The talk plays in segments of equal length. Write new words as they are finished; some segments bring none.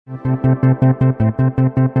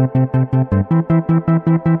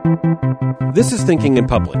This is Thinking in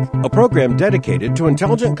Public, a program dedicated to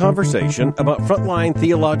intelligent conversation about frontline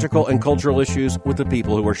theological and cultural issues with the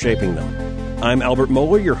people who are shaping them. I'm Albert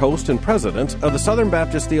Mohler, your host and president of the Southern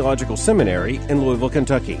Baptist Theological Seminary in Louisville,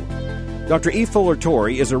 Kentucky. Dr. E. Fuller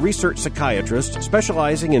Torrey is a research psychiatrist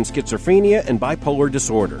specializing in schizophrenia and bipolar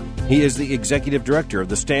disorder. He is the executive director of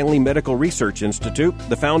the Stanley Medical Research Institute,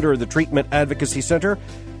 the founder of the Treatment Advocacy Center,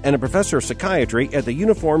 and a professor of psychiatry at the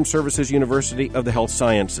Uniformed Services University of the Health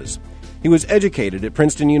Sciences. He was educated at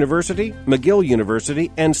Princeton University, McGill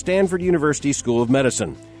University, and Stanford University School of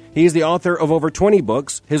Medicine. He is the author of over 20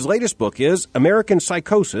 books. His latest book is American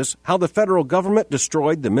Psychosis: How the Federal Government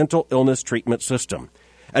Destroyed the Mental Illness Treatment System.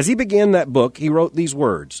 As he began that book, he wrote these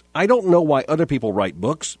words: "I don't know why other people write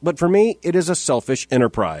books, but for me, it is a selfish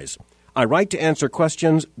enterprise. I write to answer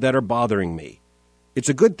questions that are bothering me." It's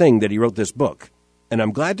a good thing that he wrote this book, and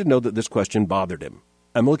I'm glad to know that this question bothered him.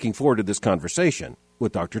 I'm looking forward to this conversation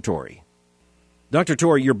with Dr. Torrey. Dr.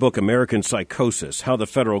 Torrey, your book, American Psychosis: How the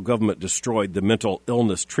Federal Government Destroyed the Mental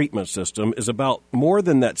Illness Treatment System, is about more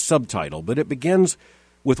than that subtitle, but it begins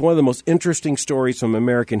with one of the most interesting stories from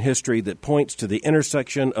American history that points to the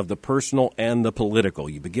intersection of the personal and the political.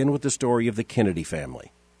 You begin with the story of the Kennedy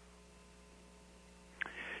family.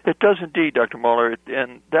 It does indeed, Dr. Mohler,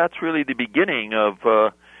 and that's really the beginning of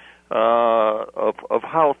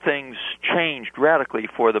how things changed radically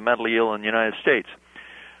for the mentally ill in the United States.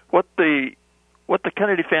 What the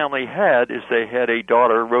Kennedy family had is they had a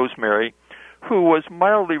daughter, Rosemary, who was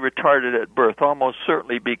mildly retarded at birth, almost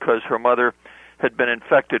certainly because her mother had been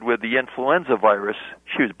infected with the influenza virus.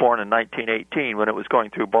 She was born in 1918 when it was going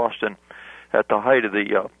through Boston at the height of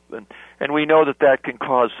the and we know that can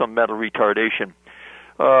cause some mental retardation.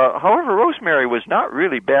 However, Rosemary was not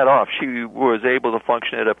really bad off. She was able to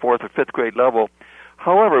function at a 4th or 5th grade level.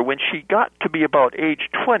 However, when she got to be about age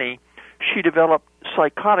 20, she developed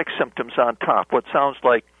psychotic symptoms on top, what sounds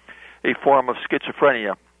like a form of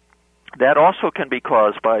schizophrenia. That also can be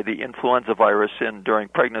caused by the influenza virus during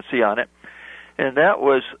pregnancy on it. And that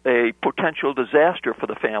was a potential disaster for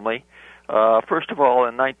the family. First of all,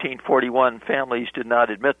 in 1941, families did not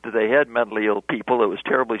admit that they had mentally ill people. It was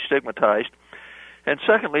terribly stigmatized. And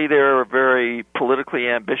secondly, they were a very politically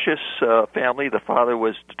ambitious family. The father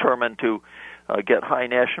was determined to get high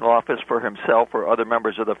national office for himself or other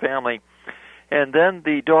members of the family. And then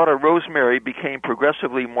the daughter, Rosemary, became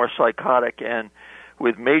progressively more psychotic and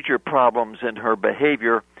with major problems in her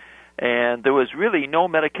behavior. And there was really no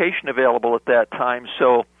medication available at that time,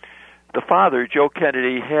 so the father, Joe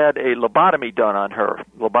Kennedy, had a lobotomy done on her.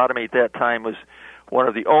 Lobotomy at that time was one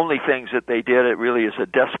of the only things that they did. It really is a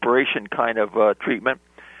desperation kind of treatment.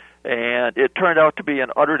 And it turned out to be an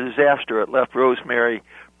utter disaster. It left Rosemary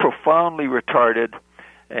profoundly retarded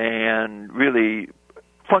and really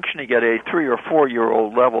functioning at a 3 or 4 year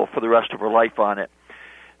old level for the rest of her life on it.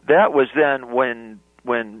 That was then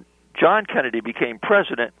when John Kennedy became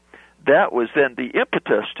president. That was then the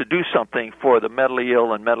impetus to do something for the mentally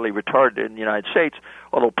ill and mentally retarded in the United States,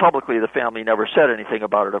 although publicly the family never said anything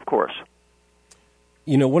about it, of course.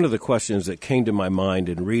 You know, one of the questions that came to my mind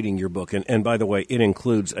in reading your book, and by the way, it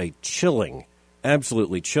includes a chilling,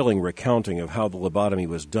 absolutely chilling recounting of how the lobotomy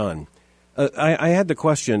was done. I had the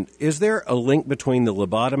question, is there a link between the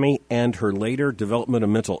lobotomy and her later development of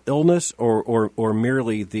mental illness or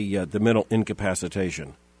merely the mental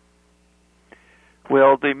incapacitation?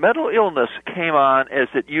 Well, the mental illness came on, as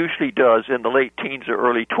it usually does, in the late teens or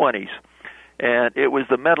early 20s. And it was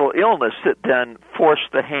the mental illness that then forced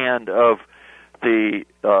the hand of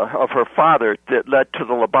her father that led to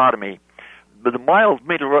the lobotomy. But the mild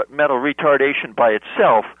mental retardation by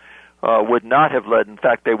itself would not have led, in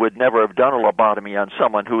fact, they would never have done a lobotomy on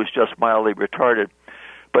someone who was just mildly retarded.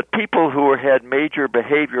 But people who had major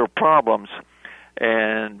behavioral problems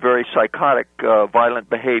and very psychotic, violent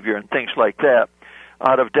behavior and things like that,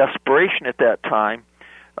 out of desperation at that time,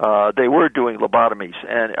 they were doing lobotomies.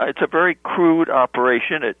 And it's a very crude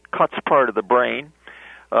operation. It cuts part of the brain.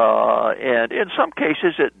 And in some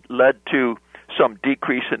cases, it led to some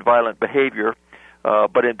decrease in violent behavior.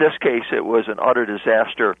 But in this case, it was an utter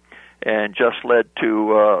disaster and just led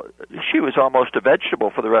to, she was almost a vegetable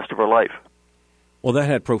for the rest of her life. Well, that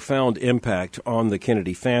had profound impact on the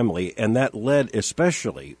Kennedy family, and that led,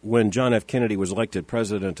 especially when John F. Kennedy was elected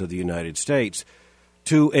president of the United States,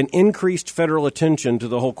 to an increased federal attention to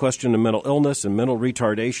the whole question of mental illness and mental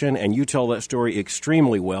retardation, and you tell that story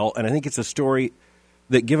extremely well, and I think it's a story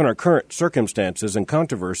that, given our current circumstances and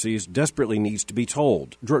controversies, desperately needs to be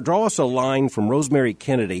told. Draw us a line from Rosemary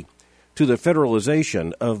Kennedy to the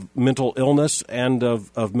federalization of mental illness and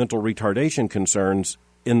of mental retardation concerns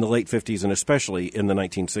in the late 50s and especially in the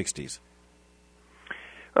 1960s.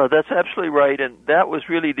 That's absolutely right, and that was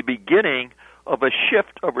really the beginning of a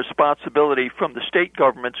shift of responsibility from the state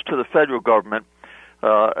governments to the federal government,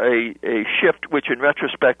 a shift which in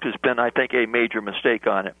retrospect has been, I think, a major mistake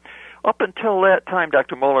on it. Up until that time,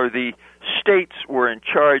 Dr. Moeller, the states were in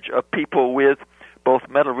charge of people with both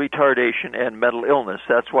mental retardation and mental illness.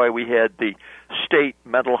 That's why we had the state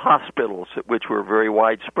mental hospitals, which were very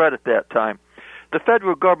widespread at that time. The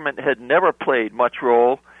federal government had never played much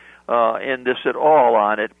role in this at all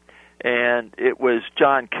on it, and it was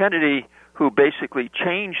John Kennedy who basically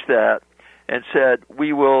changed that and said,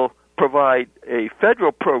 we will provide a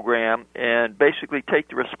federal program and basically take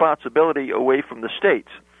the responsibility away from the states.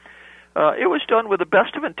 It was done with the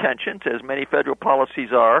best of intentions, as many federal policies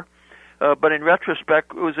are, but in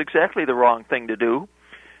retrospect, it was exactly the wrong thing to do.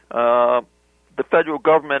 The federal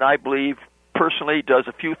government, I believe, personally does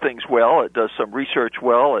a few things well. It does some research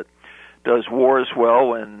well. It does wars well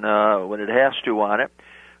when it has to on it.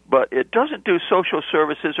 But it doesn't do social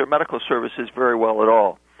services or medical services very well at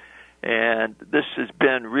all. And this has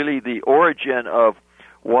been really the origin of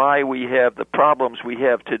why we have the problems we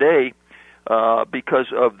have today, because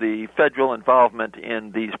of the federal involvement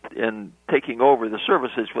in taking over the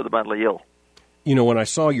services for the mentally ill. You know, when I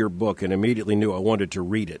saw your book and immediately knew I wanted to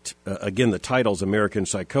read it, again, the title's American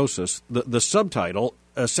Psychosis. The subtitle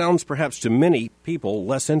sounds perhaps to many people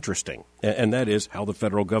less interesting, and that is how the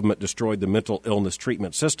federal government destroyed the mental illness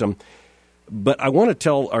treatment system. But I want to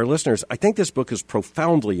tell our listeners, I think this book is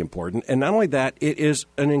profoundly important, and not only that, it is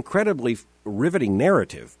an incredibly riveting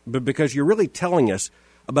narrative, but because you're really telling us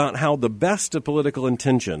about how the best of political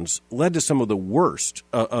intentions led to some of the worst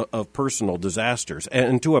of personal disasters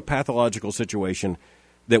and to a pathological situation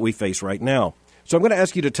that we face right now. So I'm going to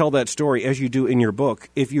ask you to tell that story as you do in your book.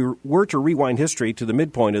 If you were to rewind history to the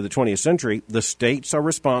midpoint of the 20th century, the states are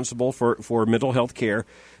responsible for mental health care.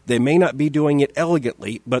 They may not be doing it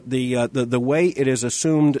elegantly, but the way it is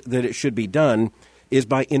assumed that it should be done is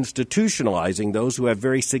by institutionalizing those who have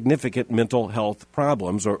very significant mental health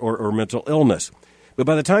problems or mental illness. But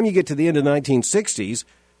by the time you get to the end of the 1960s,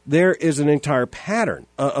 there is an entire pattern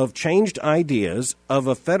of changed ideas, of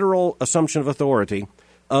a federal assumption of authority,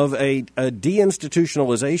 of a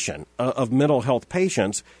deinstitutionalization of mental health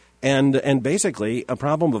patients, and basically a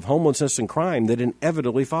problem of homelessness and crime that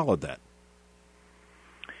inevitably followed that.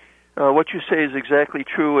 What you say is exactly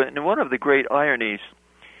true, and one of the great ironies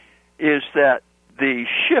is that the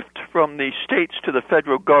shift from the states to the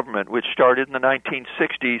federal government, which started in the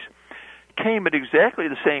 1960s, came at exactly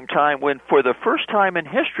the same time when, for the first time in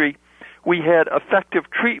history, we had effective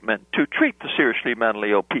treatment to treat the seriously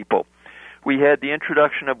mentally ill people. We had the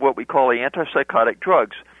introduction of what we call the antipsychotic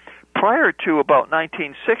drugs. Prior to about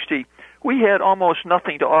 1960, we had almost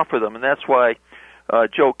nothing to offer them, and that's why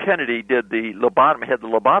Joe Kennedy had the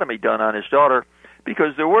lobotomy done on his daughter,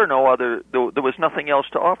 because there was nothing else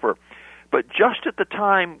to offer. But just at the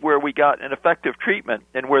time where we got an effective treatment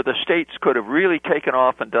and where the states could have really taken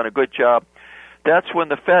off and done a good job, that's when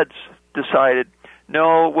the feds decided,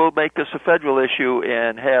 no, we'll make this a federal issue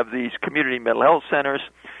and have these community mental health centers,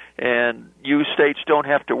 and you states don't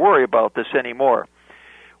have to worry about this anymore.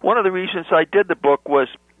 One of the reasons I did the book was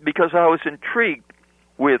because I was intrigued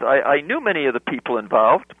with, I knew many of the people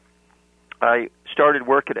involved. I started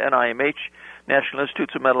work at NIMH, National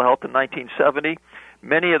Institutes of Mental Health, in 1970.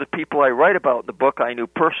 Many of the people I write about in the book I knew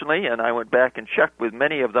personally, and I went back and checked with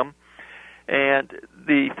many of them. And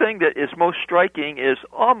the thing that is most striking is,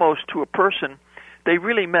 almost to a person, they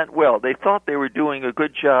really meant well. They thought they were doing a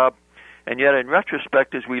good job, and yet in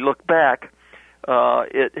retrospect, as we look back,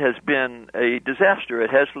 it has been a disaster. It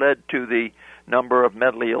has led to the number of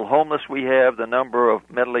mentally ill homeless we have, the number of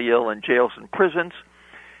mentally ill in jails and prisons,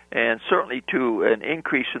 and certainly to an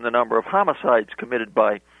increase in the number of homicides committed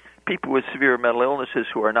by people with severe mental illnesses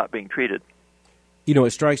who are not being treated. You know,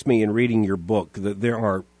 it strikes me in reading your book that there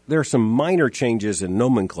are some minor changes in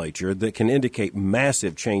nomenclature that can indicate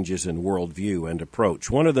massive changes in worldview and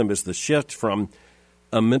approach. One of them is the shift from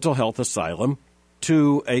a mental health asylum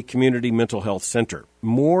to a community mental health center.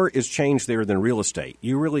 More is changed there than real estate.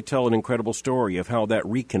 You really tell an incredible story of how that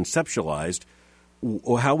reconceptualized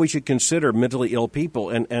how we should consider mentally ill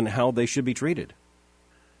people and how they should be treated.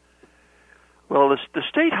 Well, the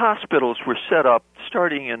state hospitals were set up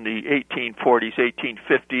starting in the 1840s,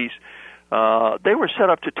 1850s. They were set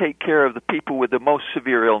up to take care of the people with the most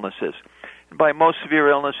severe illnesses. And by most severe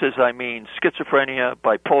illnesses, I mean schizophrenia,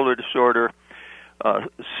 bipolar disorder,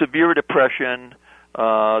 severe depression.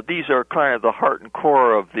 These are kind of the heart and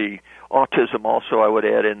core of the autism also, I would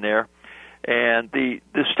add in there. And the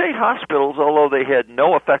state hospitals, although they had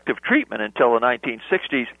no effective treatment until the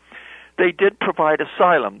 1960s, they did provide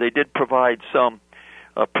asylum. They did provide some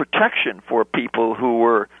protection for people who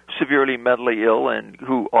were severely mentally ill and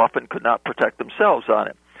who often could not protect themselves on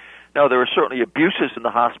it. Now, there were certainly abuses in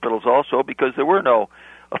the hospitals also because there were no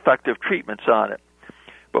effective treatments on it.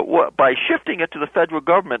 But by shifting it to the federal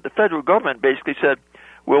government basically said,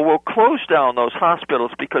 well, we'll close down those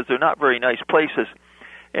hospitals because they're not very nice places,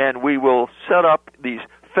 and we will set up these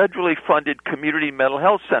federally funded community mental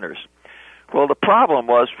health centers. Well, the problem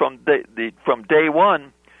was from day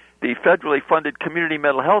one, the federally funded community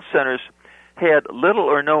mental health centers had little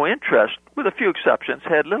or no interest, with a few exceptions,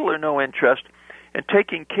 had little or no interest in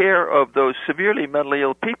taking care of those severely mentally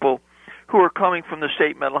ill people who were coming from the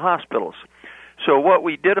state mental hospitals. So what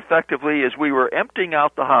we did effectively is we were emptying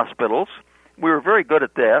out the hospitals. We were very good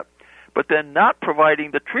at that, but then not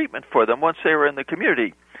providing the treatment for them once they were in the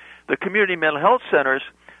community. The community mental health centers,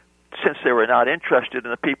 since they were not interested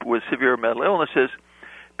in the people with severe mental illnesses,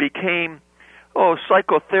 became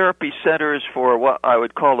psychotherapy centers for what I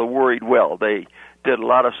would call the worried well. They did a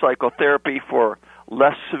lot of psychotherapy for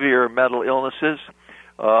less severe mental illnesses.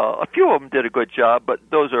 A few of them did a good job, but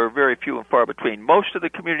those are very few and far between. Most of the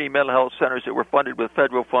community mental health centers that were funded with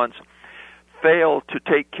federal funds failed to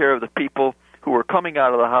take care of the people who were coming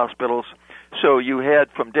out of the hospitals. So you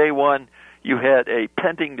had, from day one, you had a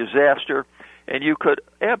pending disaster, and you could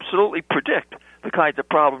absolutely predict the kinds of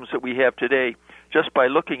problems that we have today just by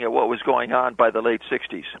looking at what was going on by the late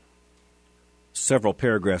 60s. Several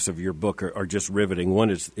paragraphs of your book are just riveting. One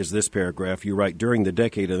is this paragraph. You write, during the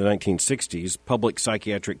decade of the 1960s, public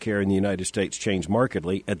psychiatric care in the United States changed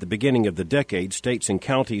markedly. At the beginning of the decade, states and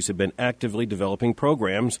counties have been actively developing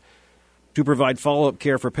programs to provide follow-up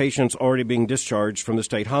care for patients already being discharged from the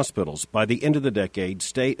state hospitals. By the end of the decade,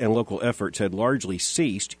 state and local efforts had largely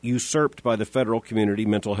ceased, usurped by the federal Community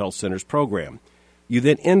Mental Health Centers program. You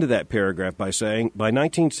then end that paragraph by saying, by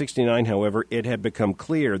 1969, however, it had become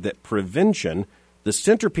clear that prevention, the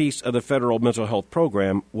centerpiece of the federal mental health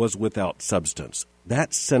program, was without substance.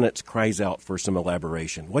 That sentence cries out for some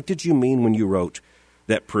elaboration. What did you mean when you wrote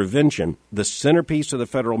that prevention, the centerpiece of the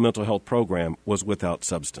federal mental health program, was without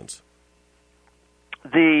substance?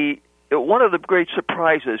 One of the great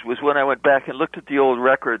surprises was when I went back and looked at the old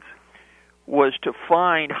records, was to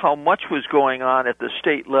find how much was going on at the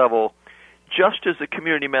state level just as the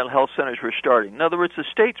community mental health centers were starting. In other words, the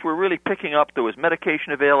states were really picking up. There was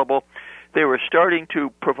medication available. They were starting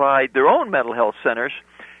to provide their own mental health centers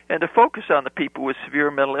and to focus on the people with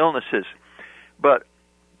severe mental illnesses. But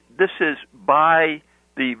this is by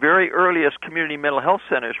the very earliest community mental health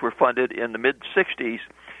centers were funded in the mid-'60s.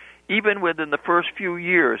 Even within the first few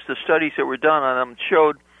years, the studies that were done on them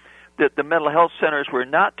showed that the mental health centers were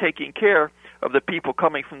not taking care of the people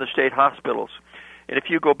coming from the state hospitals. And if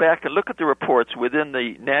you go back and look at the reports within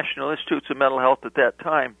the National Institutes of Mental Health at that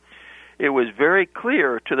time, it was very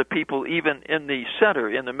clear to the people, even in the center,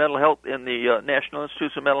 in the mental health, in the National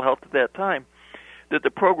Institutes of Mental Health at that time, that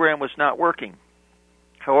the program was not working.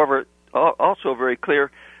 However, also very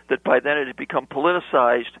clear that by then it had become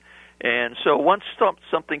politicized. And so once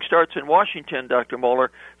something starts in Washington, Dr.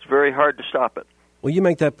 Moeller, it's very hard to stop it. Well, you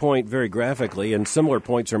make that point very graphically, and similar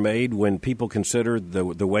points are made when people consider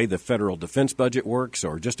the way the federal defense budget works,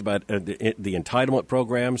 or just about the entitlement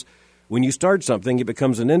programs. When you start something, it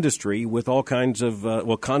becomes an industry with all kinds of,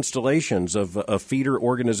 constellations of feeder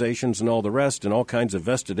organizations and all the rest, and all kinds of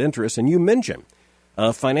vested interests. And you mention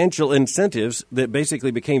financial incentives that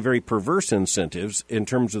basically became very perverse incentives in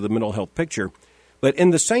terms of the mental health picture. But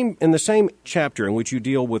in the same chapter in which you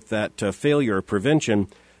deal with that failure of prevention,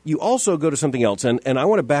 you also go to something else, and I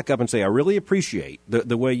want to back up and say I really appreciate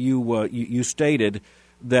the way you stated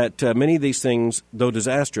that many of these things, though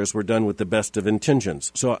disastrous, were done with the best of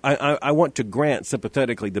intentions. So I want to grant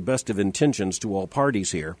sympathetically the best of intentions to all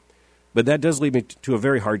parties here, but that does lead me to a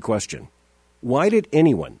very hard question. Why did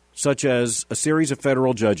anyone, such as a series of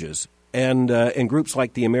federal judges and groups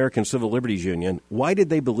like the American Civil Liberties Union, why did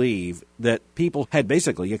they believe that people had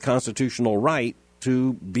basically a constitutional right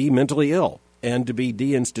to be mentally ill and to be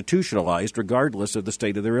deinstitutionalized regardless of the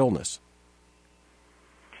state of their illness?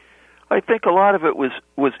 I think a lot of it was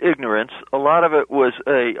ignorance. A lot of it was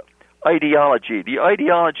a ideology. The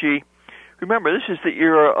ideology, remember, this is the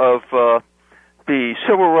era of the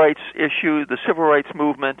civil rights issue, the civil rights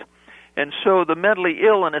movement, and so the mentally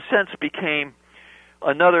ill, in a sense, became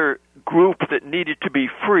another group that needed to be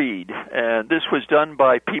freed. And this was done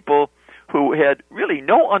by people who had really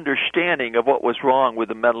no understanding of what was wrong with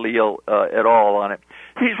the mentally ill at all on it.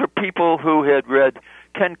 These were people who had read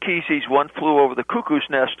Ken Kesey's One Flew Over the Cuckoo's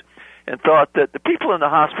Nest and thought that the people in the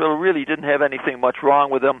hospital really didn't have anything much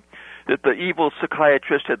wrong with them, that the evil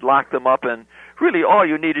psychiatrist had locked them up, and really all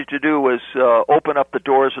you needed to do was open up the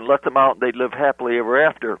doors and let them out, and they'd live happily ever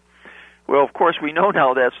after. Well, of course, we know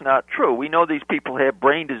now that's not true. We know these people have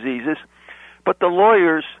brain diseases, but the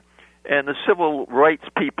lawyers and the civil rights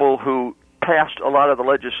people who passed a lot of the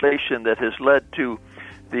legislation that has led to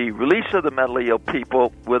the release of the mentally ill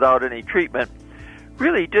people without any treatment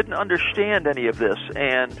really didn't understand any of this,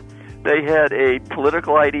 and they had a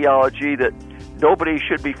political ideology that nobody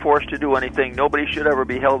should be forced to do anything, nobody should ever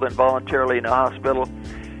be held involuntarily in a hospital,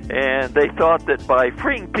 and they thought that by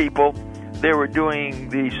freeing people, they were doing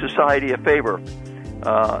the society a favor.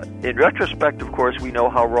 In retrospect, of course, we know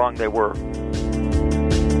how wrong they were.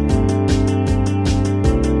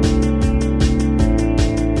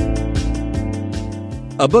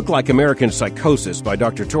 A book like American Psychosis by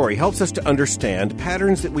Dr. Torrey helps us to understand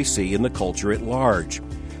patterns that we see in the culture at large.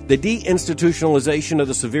 The deinstitutionalization of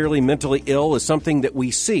the severely mentally ill is something that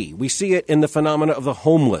we see. We see it in the phenomena of the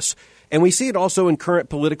homeless, and we see it also in current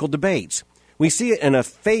political debates. We see it in a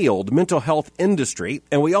failed mental health industry,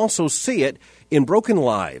 and we also see it in broken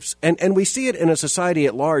lives. And we see it in a society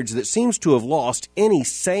at large that seems to have lost any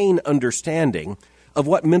sane understanding of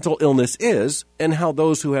what mental illness is and how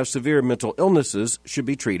those who have severe mental illnesses should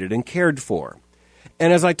be treated and cared for.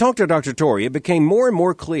 And as I talked to Dr. Torrey, it became more and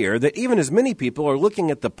more clear that even as many people are looking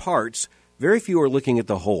at the parts, very few are looking at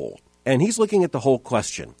the whole. And he's looking at the whole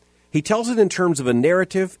question. He tells it in terms of a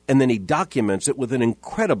narrative, and then he documents it with an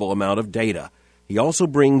incredible amount of data. He also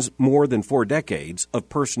brings more than 4 decades of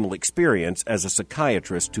personal experience as a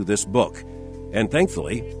psychiatrist to this book, and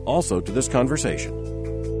thankfully, also to this conversation.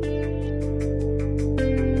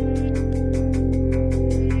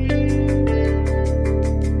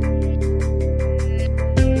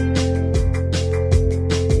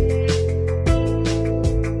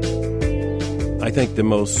 I think the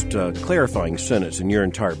most clarifying sentence in your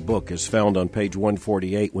entire book is found on page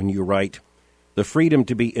 148 when you write, "The freedom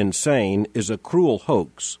to be insane is a cruel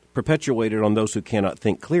hoax perpetuated on those who cannot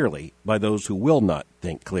think clearly by those who will not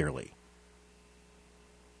think clearly."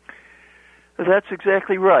 That's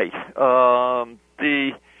exactly right.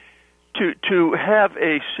 To have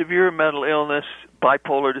a severe mental illness,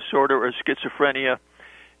 bipolar disorder, or schizophrenia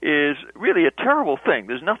is really a terrible thing.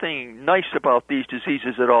 There's nothing nice about these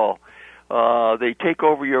diseases at all. They take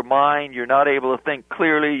over your mind. You're not able to think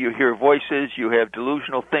clearly. You hear voices. You have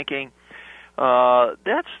delusional thinking.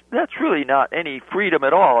 That's really not any freedom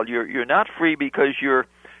at all. You're not free because you're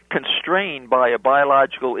constrained by a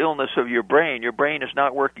biological illness of your brain. Your brain is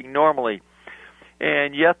not working normally.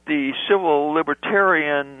 And yet the civil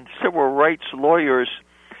libertarian, civil rights lawyers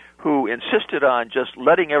who insisted on just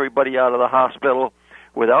letting everybody out of the hospital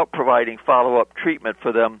without providing follow-up treatment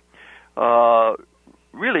for them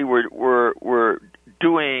really were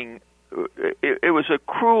doing, it was a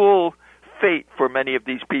cruel fate for many of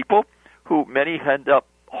these people, who many end up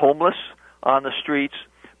homeless on the streets.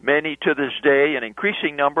 Many to this day, an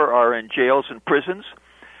increasing number, are in jails and prisons.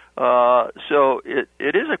 So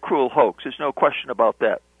it is a cruel hoax. There's no question about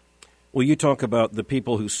that. Well, you talk about the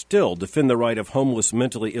people who still defend the right of homeless,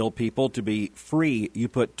 mentally ill people to be free. You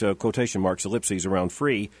put quotation marks, ellipses around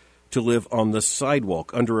free, to live on the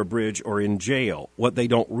sidewalk, under a bridge, or in jail. What they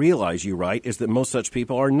don't realize, you write, is that most such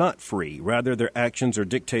people are not free. Rather, their actions are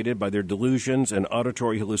dictated by their delusions and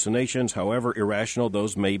auditory hallucinations, however irrational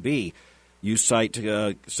those may be. You cite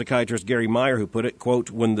psychiatrist Gary Meyer, who put it, quote,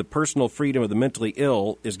 "When the personal freedom of the mentally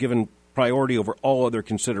ill is given priority over all other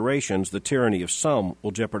considerations, the tyranny of some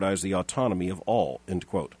will jeopardize the autonomy of all," end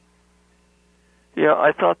quote. Yeah,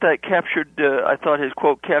 I thought that I thought his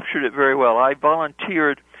quote captured it very well. I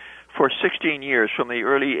volunteered for 16 years, from the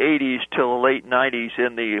early 80s till the late 90s,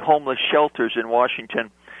 in the homeless shelters in Washington,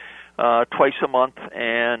 twice a month,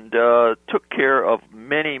 and took care of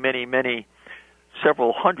many,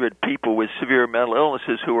 several hundred people with severe mental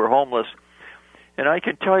illnesses who were homeless. And I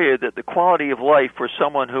can tell you that the quality of life for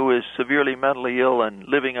someone who is severely mentally ill and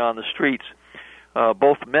living on the streets,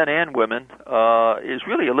 both men and women, is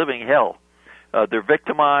really a living hell. They're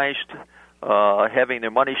victimized, having their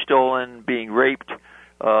money stolen, being raped.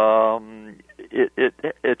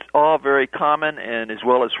 It's all very common, and as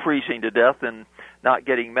well as freezing to death and not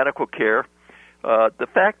getting medical care. The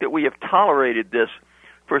fact that we have tolerated this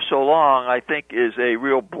for so long, I think, is a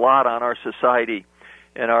real blot on our society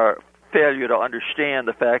and our failure to understand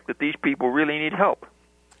the fact that these people really need help.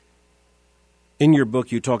 In your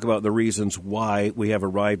book, you talk about the reasons why we have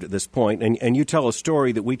arrived at this point, and you tell a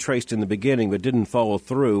story that we traced in the beginning but didn't follow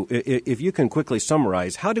through. If you can quickly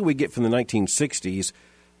summarize, how did we get from the 1960s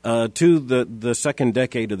to the second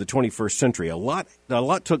decade of the 21st century. A lot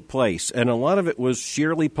took place, and a lot of it was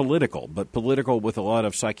sheerly political, but political with a lot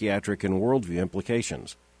of psychiatric and worldview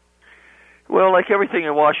implications. Well, like everything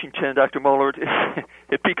in Washington, Dr. Mohler,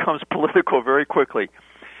 it becomes political very quickly.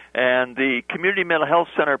 And the Community Mental Health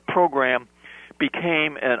Center program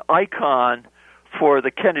became an icon for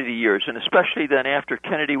the Kennedy years, and especially then after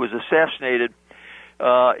Kennedy was assassinated,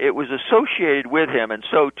 it was associated with him. And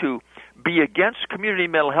so to be against community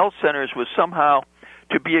mental health centers was somehow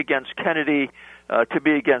to be against Kennedy, to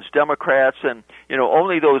be against Democrats, and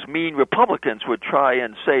only those mean Republicans would try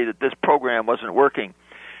and say that this program wasn't working.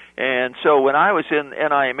 And so when I was in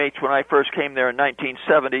NIMH, when I first came there in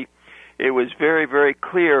 1970, it was very, very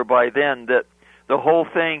clear by then that the whole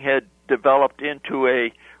thing had developed into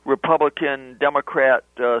a Republican-Democrat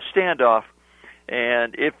standoff.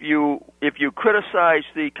 And if you criticize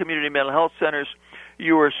the community mental health centers,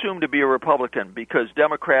 you were assumed to be a Republican, because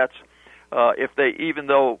Democrats, even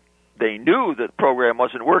though they knew that the program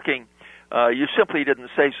wasn't working, you simply didn't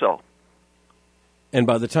say so. And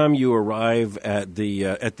by the time you arrive at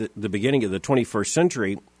the beginning of the 21st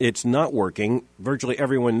century, it's not working. Virtually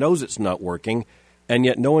everyone knows it's not working, and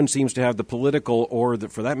yet no one seems to have the political or,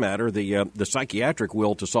 for that matter, the psychiatric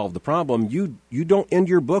will to solve the problem. You don't end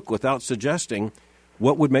your book without suggesting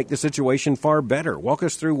what would make the situation far better. Walk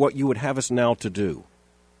us through what you would have us now to do.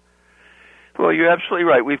 Well, you're absolutely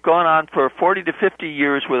right. We've gone on for 40 to 50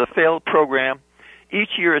 years with a failed program.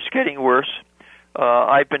 Each year it's getting worse.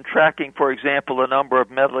 I've been tracking, for example, the number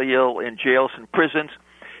of mentally ill in jails and prisons.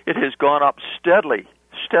 It has gone up steadily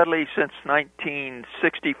since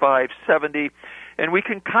 1965, 70, and we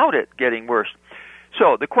can count it getting worse.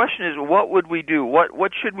 So the question is, what would we do?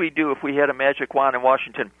 What should we do if we had a magic wand in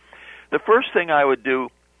Washington? The first thing I would do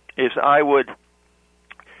is I would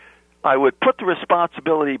put the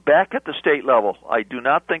responsibility back at the state level. I do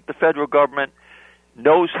not think the federal government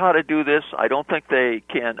knows how to do this. I don't think they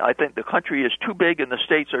can. I think the country is too big and the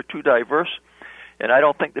states are too diverse, and I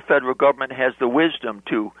don't think the federal government has the wisdom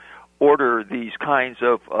to order these kinds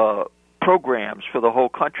of programs for the whole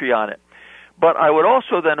country on it. But I would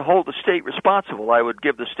also then hold the state responsible. I would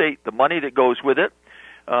give the state the money that goes with it,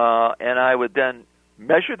 and I would then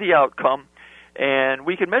measure the outcome. And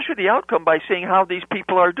we can measure the outcome by seeing how these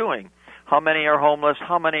people are doing. How many are homeless?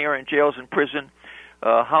 How many are in jails and prison?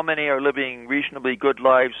 How many are living reasonably good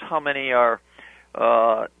lives? How many are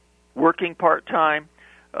working part-time?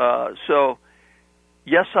 So,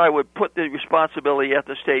 yes, I would put the responsibility at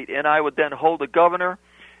the state, and I would then hold the governor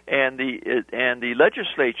and the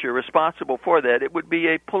legislature responsible for that. It would be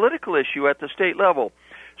a political issue at the state level.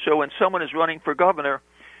 So when someone is running for governor,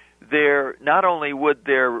 not only would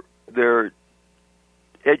their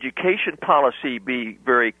education policy be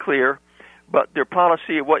very clear, but their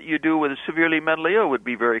policy of what you do with a severely mentally ill would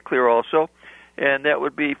be very clear also, and that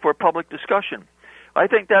would be for public discussion. I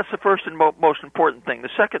think that's the first and most important thing. The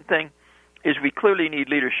second thing is we clearly need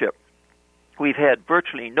leadership. We've had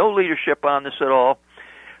virtually no leadership on this at all,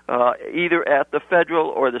 either at the federal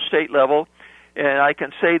or the state level, and I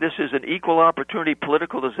can say this is an equal opportunity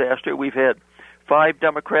political disaster. We've had 5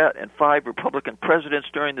 Democrat and 5 Republican presidents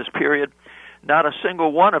during this period. Not a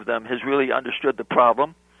single one of them has really understood the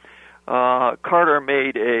problem. Carter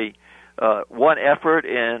made one effort,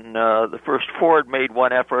 and the first Ford made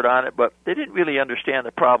one effort on it, but they didn't really understand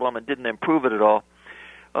the problem and didn't improve it at all.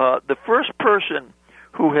 The first person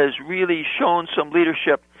who has really shown some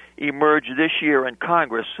leadership emerged this year in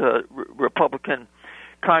Congress, Republican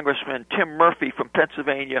Congressman Tim Murphy from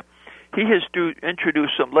Pennsylvania. He has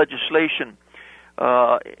introduced some legislation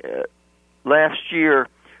last year,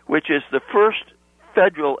 which is the first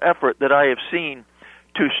federal effort that I have seen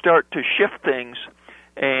to start to shift things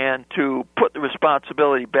and to put the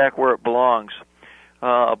responsibility back where it belongs.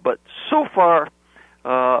 But so far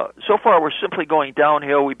we're simply going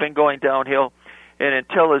downhill. We've been going downhill, and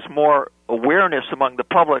until there's more awareness among the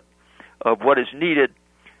public of what is needed,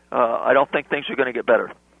 I don't think things are going to get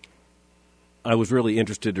better. I was really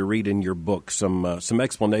interested to read in your book some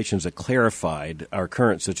explanations that clarified our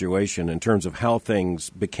current situation in terms of how things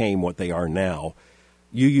became what they are now.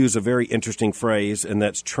 You use a very interesting phrase, and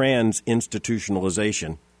that's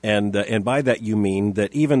trans-institutionalization. And by that you mean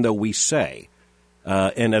that even though we say,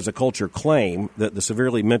 and as a culture claim, that the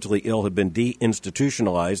severely mentally ill have been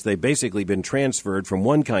de-institutionalized, they've basically been transferred from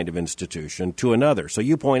one kind of institution to another. So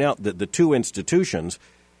you point out that the 2 institutions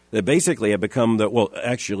that basically have become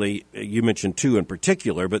actually, you mentioned 2 in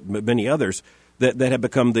particular, but many others, that have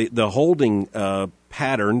become the holding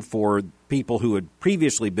pattern for people who had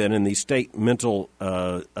previously been in these state mental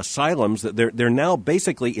asylums, that they're now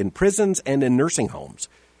basically in prisons and in nursing homes.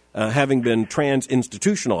 having been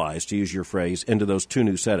trans-institutionalized, to use your phrase, into those two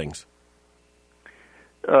new settings.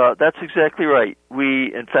 That's exactly right.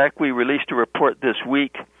 In fact, we released a report this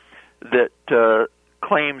week that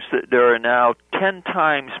claims that there are now 10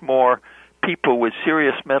 times more people with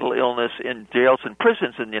serious mental illness in jails and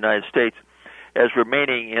prisons in the United States as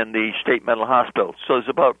remaining in the state mental hospitals. So there's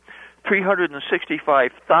about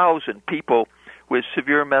 365,000 people with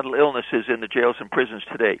severe mental illnesses in the jails and prisons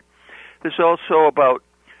today. There's also about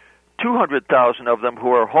 200,000 of them who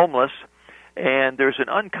are homeless, and there's an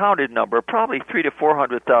uncounted number, probably 300,000 to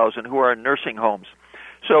 400,000, who are in nursing homes.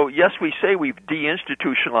 So yes, we say we've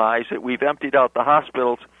deinstitutionalized, that we've emptied out the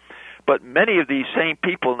hospitals, but many of these same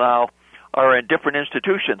people now are in different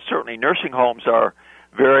institutions. Certainly nursing homes are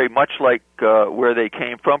very much like where they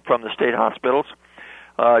came from the state hospitals.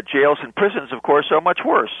 Jails and prisons, of course, are much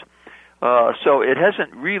worse. So it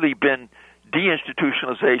hasn't really been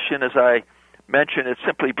deinstitutionalization, as I mentioned. It's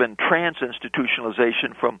simply been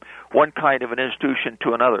trans-institutionalization from one kind of an institution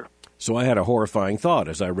to another. So I had a horrifying thought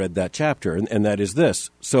as I read that chapter, and that is this.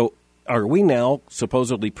 So are we now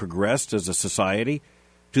supposedly progressed as a society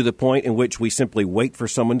to the point in which we simply wait for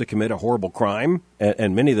someone to commit a horrible crime?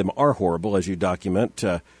 And many of them are horrible, as you document,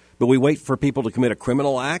 but we wait for people to commit a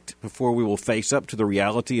criminal act before we will face up to the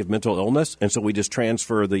reality of mental illness, and so we just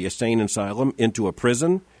transfer the insane asylum into a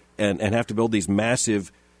prison and have to build these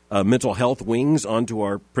massive mental health wings onto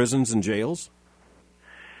our prisons and jails?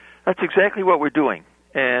 That's exactly what we're doing,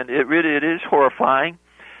 and it is horrifying.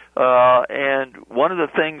 And one of the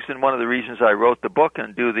things and one of the reasons I wrote the book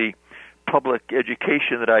and do the public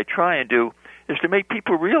education that I try and do is to make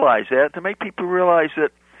people realize that, to make people realize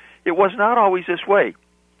that it was not always this way.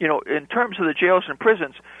 You know, in terms of the jails and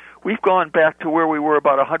prisons, we've gone back to where we were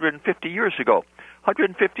about 150 years ago.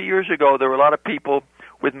 150 years ago, there were a lot of people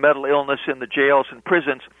with mental illness in the jails and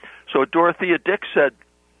prisons. So Dorothea Dix said,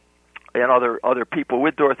 and other people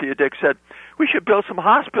with Dorothea Dix said, we should build some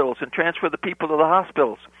hospitals and transfer the people to the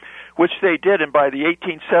hospitals, which they did. And by the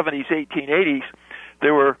 1870s, 1880s,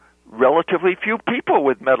 there were relatively few people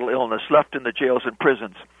with mental illness left in the jails and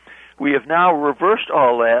prisons. We have now reversed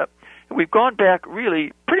all that. We've gone back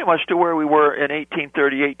really pretty much to where we were in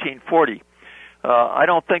 1830, 1840. I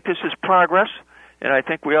don't think this is progress, and I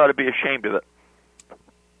think we ought to be ashamed of it.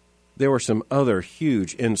 There were some other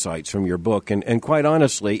huge insights from your book, and quite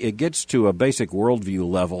honestly, it gets to a basic worldview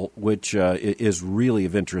level, which is really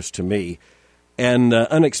of interest to me. And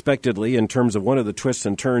unexpectedly, in terms of one of the twists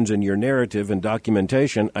and turns in your narrative and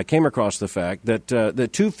documentation, I came across the fact that the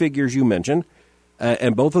two figures you mentioned,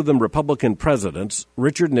 and both of them Republican presidents,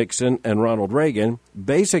 Richard Nixon and Ronald Reagan,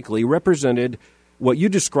 basically represented what you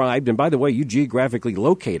described, and by the way, you geographically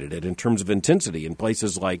located it in terms of intensity in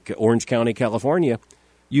places like Orange County, California.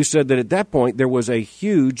 You said that at that point there was a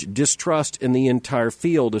huge distrust in the entire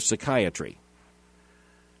field of psychiatry.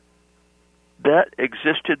 That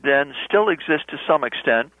existed then, still exists to some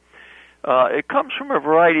extent. It comes from a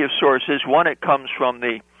variety of sources. One, it comes from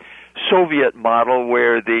the Soviet model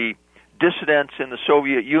where the dissidents in the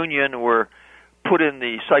Soviet Union were put in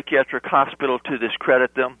the psychiatric hospital to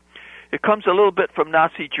discredit them. It comes a little bit from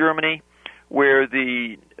Nazi Germany, where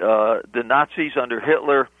the Nazis under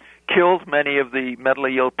Hitler killed many of the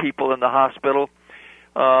mentally ill people in the hospital.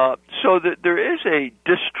 So that there is a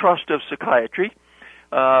distrust of psychiatry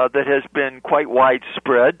that has been quite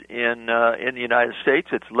widespread in the United States.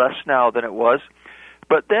 It's less now than it was,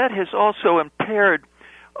 but that has also impaired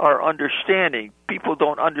our understanding. People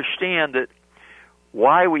don't understand that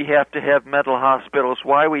why we have to have mental hospitals,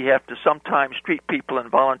 why we have to sometimes treat people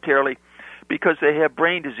involuntarily, because they have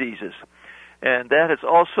brain diseases. And that has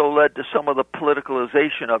also led to some of the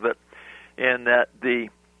politicalization of it, in that the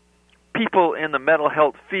people in the mental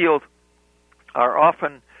health field are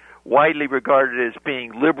often widely regarded as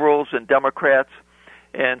being liberals and Democrats,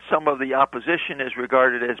 and some of the opposition is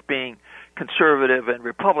regarded as being conservative and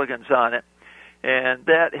Republicans on it. And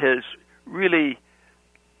that has really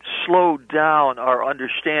slowed down our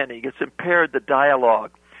understanding. It's impaired the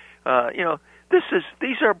dialogue.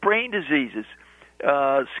 These are brain diseases.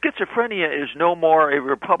 Schizophrenia is no more a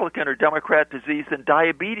Republican or Democrat disease than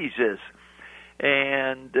diabetes is.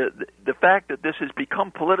 And the fact that this has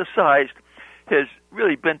become politicized has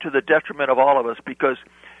really been to the detriment of all of us, because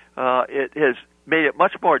it has made it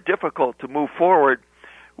much more difficult to move forward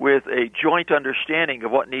with a joint understanding of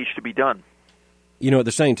what needs to be done. You know, at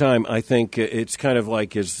the same time, I think it's kind of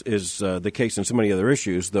like is the case in so many other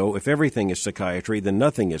issues, though. If everything is psychiatry, then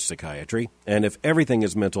nothing is psychiatry. And if everything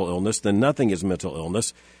is mental illness, then nothing is mental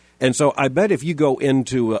illness. And so I bet if you go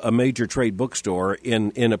into a major trade bookstore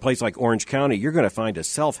in a place like Orange County, you're going to find a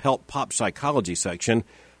self-help pop psychology section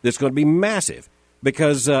that's going to be massive.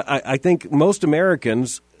 because I think most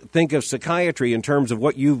Americans think of psychiatry in terms of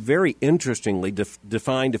what you very interestingly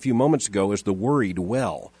defined a few moments ago as the worried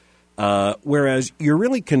well. Whereas you're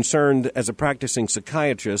really concerned as a practicing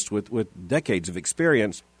psychiatrist with decades of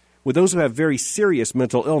experience with those who have very serious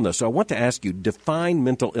mental illness. So I want to ask you, define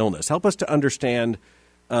mental illness. Help us to understand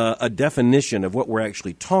a definition of what we're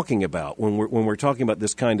actually talking about when we're talking about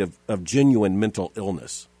this kind of genuine mental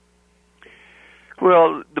illness.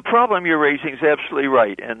 Well, the problem you're raising is absolutely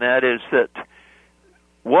right, and that is that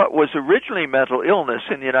what was originally mental illness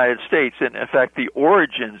in the United States, and in fact the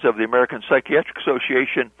origins of the American Psychiatric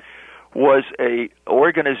Association, was a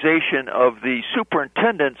organization of the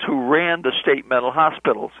superintendents who ran the state mental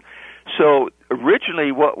hospitals. So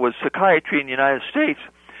originally what was psychiatry in the United States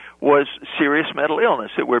was serious mental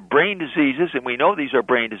illness. It were brain diseases, and we know these are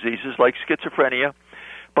brain diseases like schizophrenia,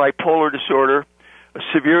 bipolar disorder,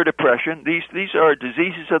 severe depression. These are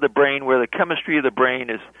diseases of the brain where the chemistry of the brain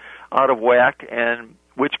is out of whack, and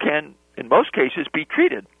which can, in most cases, be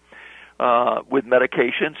treated with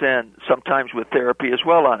medications and sometimes with therapy as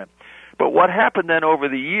well on it. But what happened then over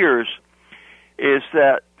the years is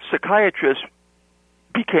that psychiatrists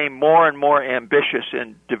became more and more ambitious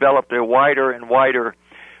and developed a wider and wider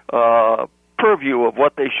purview of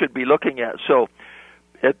what they should be looking at. So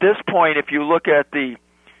at this point, if you look at the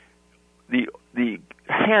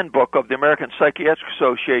handbook of the American Psychiatric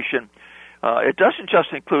Association, it doesn't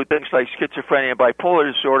just include things like schizophrenia and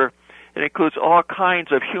bipolar disorder. It includes all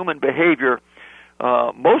kinds of human behavior,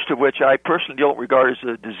 most of which I personally don't regard as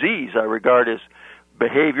a disease. I regard as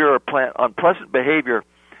behavior or unpleasant behavior,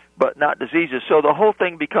 but not diseases. So the whole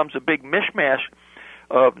thing becomes a big mishmash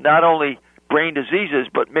of not only brain diseases,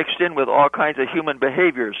 but mixed in with all kinds of human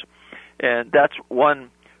behaviors. And that's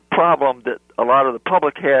one problem that a lot of the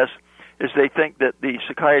public has, is they think that the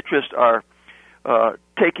psychiatrists are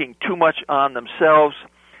taking too much on themselves,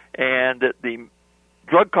 and that the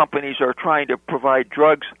drug companies are trying to provide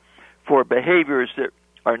drugs for behaviors that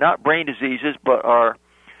are not brain diseases but are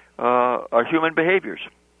human behaviors.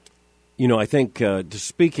 You know, I think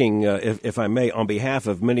speaking, if I may, on behalf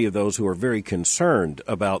of many of those who are very concerned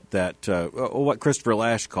about that, what Christopher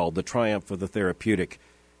Lasch called the triumph of the therapeutic,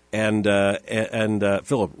 and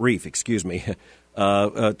Philip Reif, excuse me,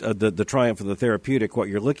 the triumph of the therapeutic, what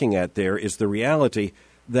you're looking at there is the reality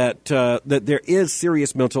that there is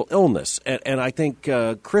serious mental illness. And I think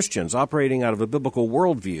Christians operating out of a biblical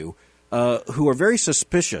worldview who are very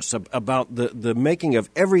suspicious about the making of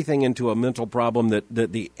everything into a mental problem,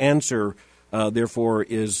 that the answer, therefore,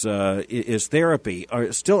 is therapy,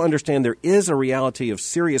 still understand there is a reality of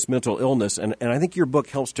serious mental illness. And I think your book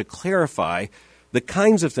helps to clarify the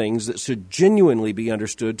kinds of things that should genuinely be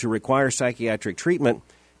understood to require psychiatric treatment,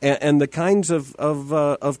 and the kinds of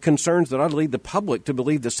concerns that ought to lead the public to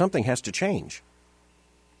believe that something has to change.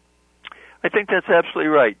 I think that's absolutely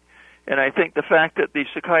right. And I think the fact that the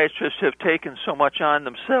psychiatrists have taken so much on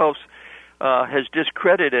themselves has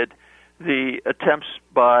discredited the attempts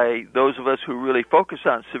by those of us who really focus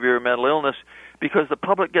on severe mental illness, because the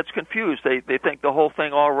public gets confused. They think the whole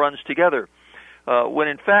thing all runs together. When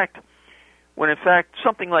in fact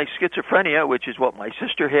something like schizophrenia, which is what my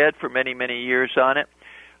sister had for many, many years on it,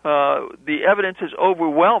 the evidence is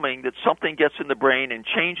overwhelming that something gets in the brain and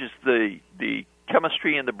changes the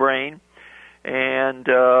chemistry in the brain, and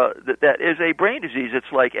that is a brain disease.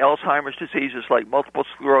 It's like Alzheimer's disease, it's like multiple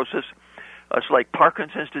sclerosis, it's like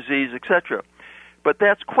Parkinson's disease, etc. But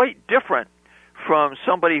that's quite different from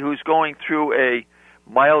somebody who's going through a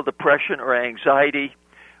mild depression or anxiety,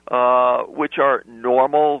 which are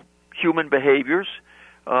normal human behaviors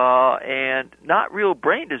and not real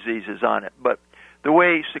brain diseases on it. But the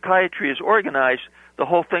way psychiatry is organized, the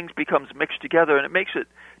whole thing becomes mixed together, and it makes it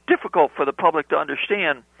difficult for the public to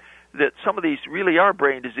understand that some of these really are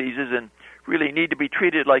brain diseases and really need to be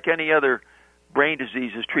treated like any other brain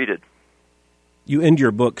disease is treated. You end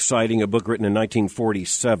your book citing a book written in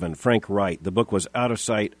 1947, Frank Wright. The book was Out of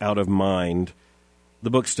Sight, Out of Mind. The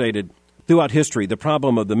book stated, "Throughout history, the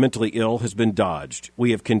problem of the mentally ill has been dodged.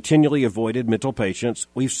 We have continually avoided mental patients.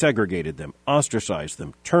 We've segregated them, ostracized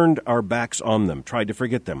them, turned our backs on them, tried to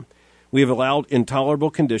forget them. We have allowed intolerable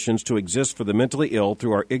conditions to exist for the mentally ill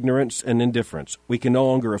through our ignorance and indifference. We can no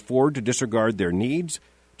longer afford to disregard their needs,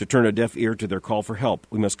 to turn a deaf ear to their call for help.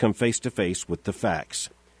 We must come face to face with the facts."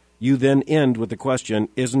 You then end with the question,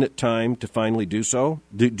 isn't it time to finally do so?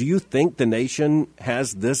 Do you think the nation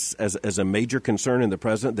has this as a major concern in the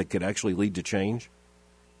present that could actually lead to change?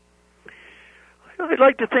 I'd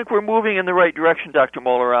like to think we're moving in the right direction, Dr.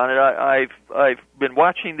 Moeller, on it. I've been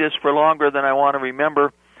watching this for longer than I want to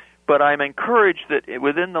remember, but I'm encouraged that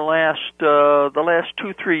within the last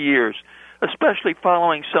 2-3 years, especially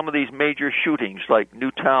following some of these major shootings like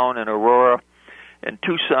Newtown and Aurora and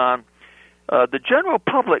Tucson. The general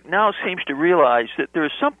public now seems to realize that there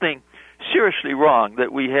is something seriously wrong,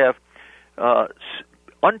 that we have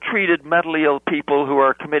untreated mentally ill people who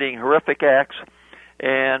are committing horrific acts,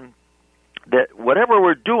 and that whatever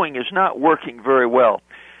we're doing is not working very well.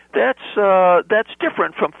 That's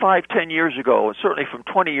different from 5-10 years ago, and certainly from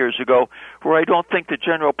 20 years ago, where I don't think the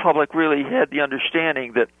general public really had the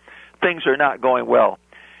understanding that things are not going well.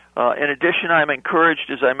 In addition, I'm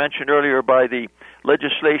encouraged, as I mentioned earlier, by the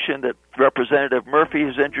legislation that Representative Murphy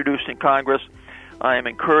has introduced in Congress. I am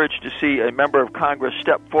encouraged to see a member of Congress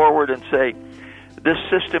step forward and say, this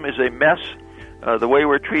system is a mess. The way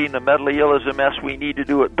we're treating the mentally ill is a mess. We need to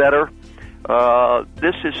do it better.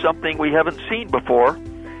 This is something we haven't seen before.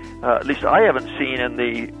 At least I haven't seen in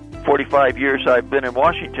the 45 years I've been in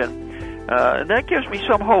Washington. And that gives me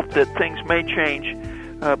some hope that things may change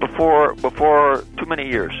before too many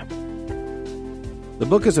years. The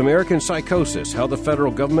book is American Psychosis, How the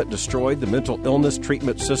Federal Government Destroyed the Mental Illness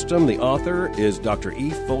Treatment System. The author is Dr. E.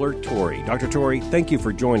 Fuller Torrey. Dr. Torrey, thank you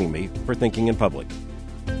for joining me for Thinking in Public.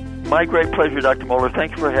 My great pleasure, Dr. Moeller.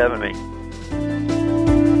 Thank you for having me.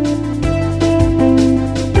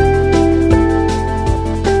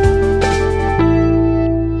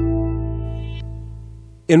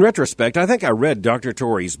 In retrospect, I think I read Dr.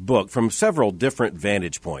 Torrey's book from several different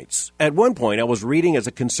vantage points. At one point, I was reading as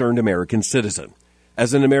a concerned American citizen.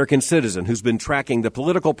 As an American citizen who's been tracking the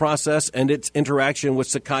political process and its interaction with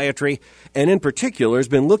psychiatry, and in particular has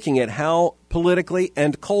been looking at how politically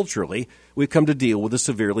and culturally we've come to deal with the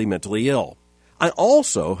severely mentally ill. I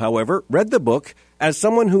also, however, read the book as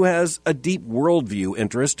someone who has a deep worldview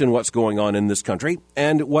interest in what's going on in this country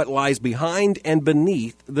and what lies behind and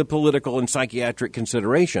beneath the political and psychiatric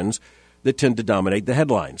considerations that tend to dominate the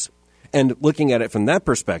headlines. And looking at it from that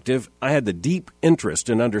perspective, I had the deep interest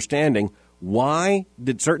in understanding why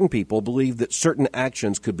did certain people believe that certain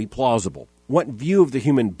actions could be plausible? What view of the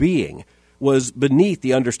human being was beneath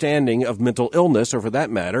the understanding of mental illness, or for that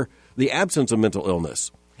matter, the absence of mental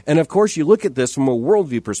illness? And of course, you look at this from a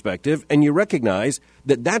worldview perspective, and you recognize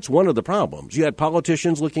that that's one of the problems. You had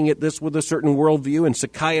politicians looking at this with a certain worldview, and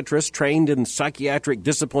psychiatrists trained in psychiatric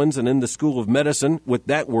disciplines and in the School of Medicine with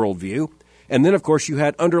that worldview. And then, of course, you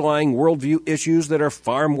had underlying worldview issues that are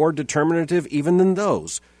far more determinative even than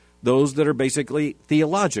those that are basically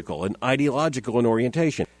theological and ideological in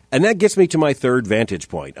orientation. And that gets me to my third vantage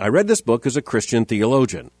point. I read this book as a Christian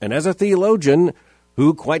theologian, and as a theologian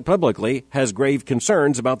who quite publicly has grave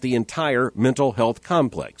concerns about the entire mental health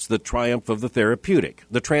complex, the triumph of the therapeutic,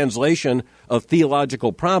 the translation of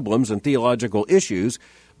theological problems and theological issues,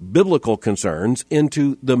 biblical concerns,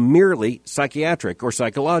 into the merely psychiatric or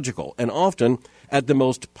psychological, and often at the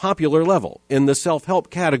most popular level in the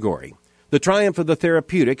self-help category. The triumph of the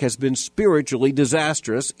therapeutic has been spiritually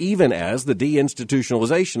disastrous, even as the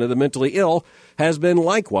deinstitutionalization of the mentally ill has been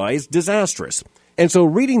likewise disastrous. And so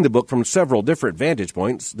reading the book from several different vantage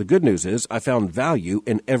points, the good news is I found value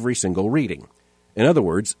in every single reading. In other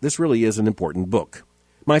words, this really is an important book.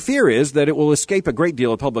 My fear is that it will escape a great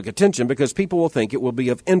deal of public attention because people will think it will be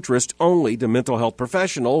of interest only to mental health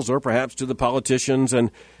professionals or perhaps to the politicians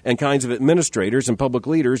and kinds of administrators and public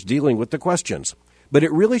leaders dealing with the questions. But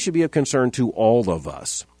it really should be of concern to all of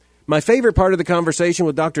us. My favorite part of the conversation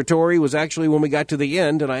with Dr. Torrey was actually when we got to the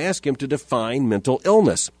end and I asked him to define mental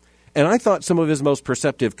illness. And I thought some of his most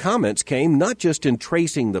perceptive comments came not just in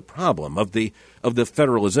tracing the problem of the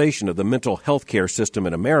federalization of the mental health care system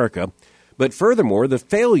in America, but furthermore, the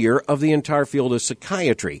failure of the entire field of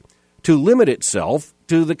psychiatry to limit itself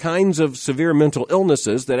to the kinds of severe mental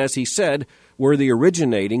illnesses that, as he said, were the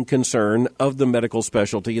originating concern of the medical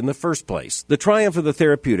specialty in the first place. The triumph of the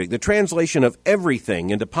therapeutic, the translation of everything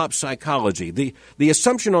into pop psychology, the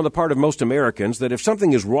assumption on the part of most Americans that if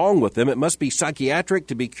something is wrong with them, it must be psychiatric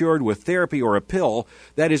to be cured with therapy or a pill,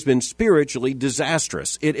 that has been spiritually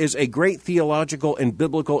disastrous. It is a great theological and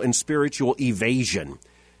biblical and spiritual evasion,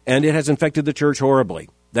 and it has infected the church horribly.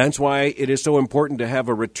 That's why it is so important to have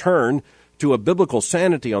a return to a biblical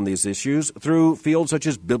sanity on these issues through fields such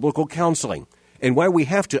as biblical counseling, and why we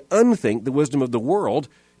have to unthink the wisdom of the world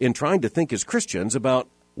in trying to think as Christians about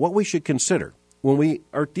what we should consider when we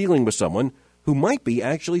are dealing with someone who might be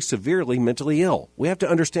actually severely mentally ill. We have to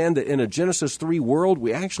understand that in a Genesis 3 world,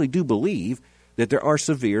 we actually do believe that there are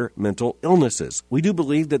severe mental illnesses. We do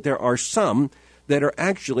believe that there are some that are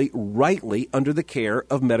actually rightly under the care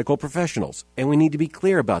of medical professionals, and we need to be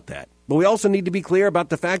clear about that. But we also need to be clear about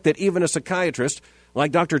the fact that even a psychiatrist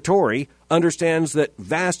like Dr. Torrey understands that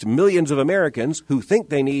vast millions of Americans who think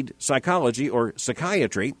they need psychology or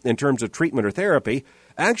psychiatry in terms of treatment or therapy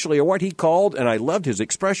actually are what he called, and I loved his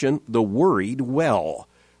expression, the worried well.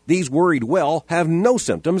 These worried well have no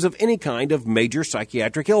symptoms of any kind of major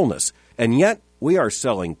psychiatric illness, and yet we are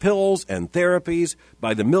selling pills and therapies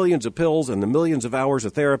by the millions of pills and the millions of hours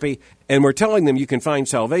of therapy, and we're telling them you can find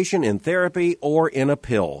salvation in therapy or in a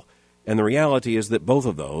pill. And the reality is that both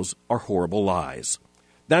of those are horrible lies.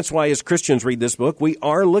 That's why as Christians read this book, we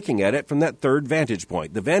are looking at it from that third vantage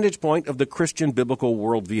point, the vantage point of the Christian biblical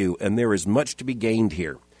worldview, and there is much to be gained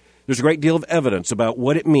here. There's a great deal of evidence about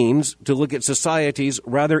what it means to look at society's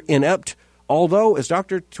rather inept, although, as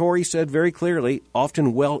Dr. Torrey said very clearly,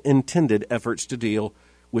 often well-intended efforts to deal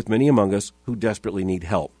with many among us who desperately need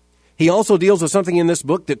help. He also deals with something in this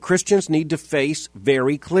book that Christians need to face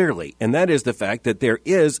very clearly, and that is the fact that there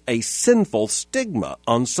is a sinful stigma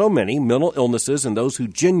on so many mental illnesses and those who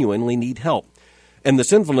genuinely need help. And the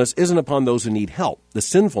sinfulness isn't upon those who need help. The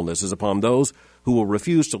sinfulness is upon those who will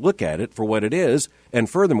refuse to look at it for what it is, and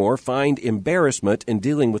furthermore find embarrassment in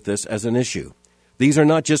dealing with this as an issue. These are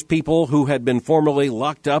not just people who had been formerly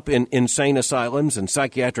locked up in insane asylums and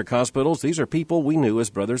psychiatric hospitals. These are people we knew as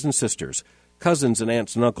brothers and sisters, cousins and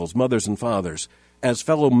aunts and uncles, mothers and fathers, as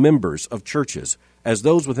fellow members of churches, as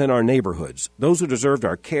those within our neighborhoods, those who deserved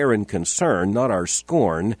our care and concern, not our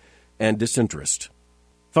scorn and disinterest.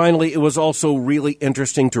 Finally, it was also really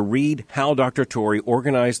interesting to read how Dr. Torrey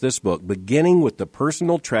organized this book, beginning with the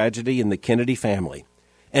personal tragedy in the Kennedy family,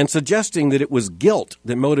 and suggesting that it was guilt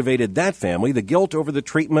that motivated that family, the guilt over the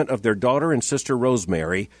treatment of their daughter and sister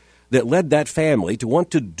Rosemary, that led that family to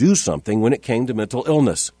want to do something when it came to mental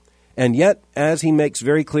illness. And yet, as he makes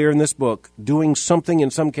very clear in this book, doing something in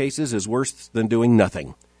some cases is worse than doing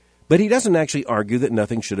nothing. But he doesn't actually argue that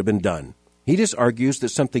nothing should have been done. He just argues that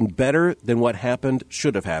something better than what happened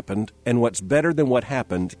should have happened, and what's better than what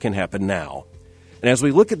happened can happen now. And as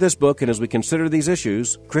we look at this book and as we consider these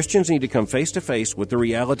issues, Christians need to come face to face with the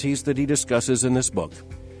realities that he discusses in this book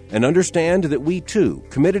and understand that we, too,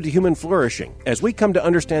 committed to human flourishing, as we come to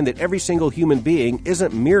understand that every single human being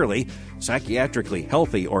isn't merely psychiatrically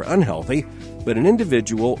healthy or unhealthy, but an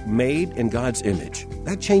individual made in God's image.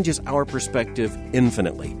 That changes our perspective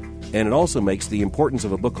infinitely, and it also makes the importance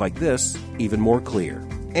of a book like this even more clear,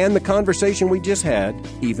 and the conversation we just had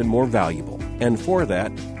even more valuable. And for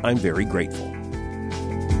that, I'm very grateful.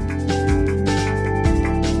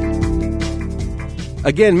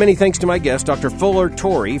 Again, many thanks to my guest, Dr. Fuller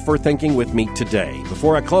Torrey, for thinking with me today.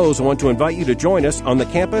 Before I close, I want to invite you to join us on the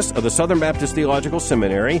campus of the Southern Baptist Theological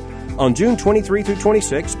Seminary on June 23 through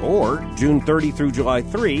 26 or June 30 through July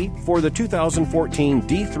 3 for the 2014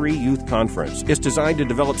 D3 Youth Conference. It's designed to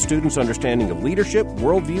develop students' understanding of leadership,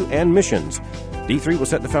 worldview, and missions. D3 will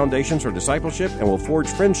set the foundations for discipleship and will forge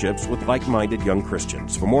friendships with like-minded young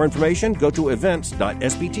Christians. For more information, go to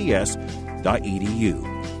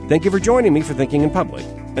events.sbts.edu. Thank you for joining me for Thinking in Public.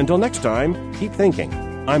 Until next time, keep thinking.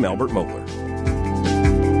 I'm Albert Mohler.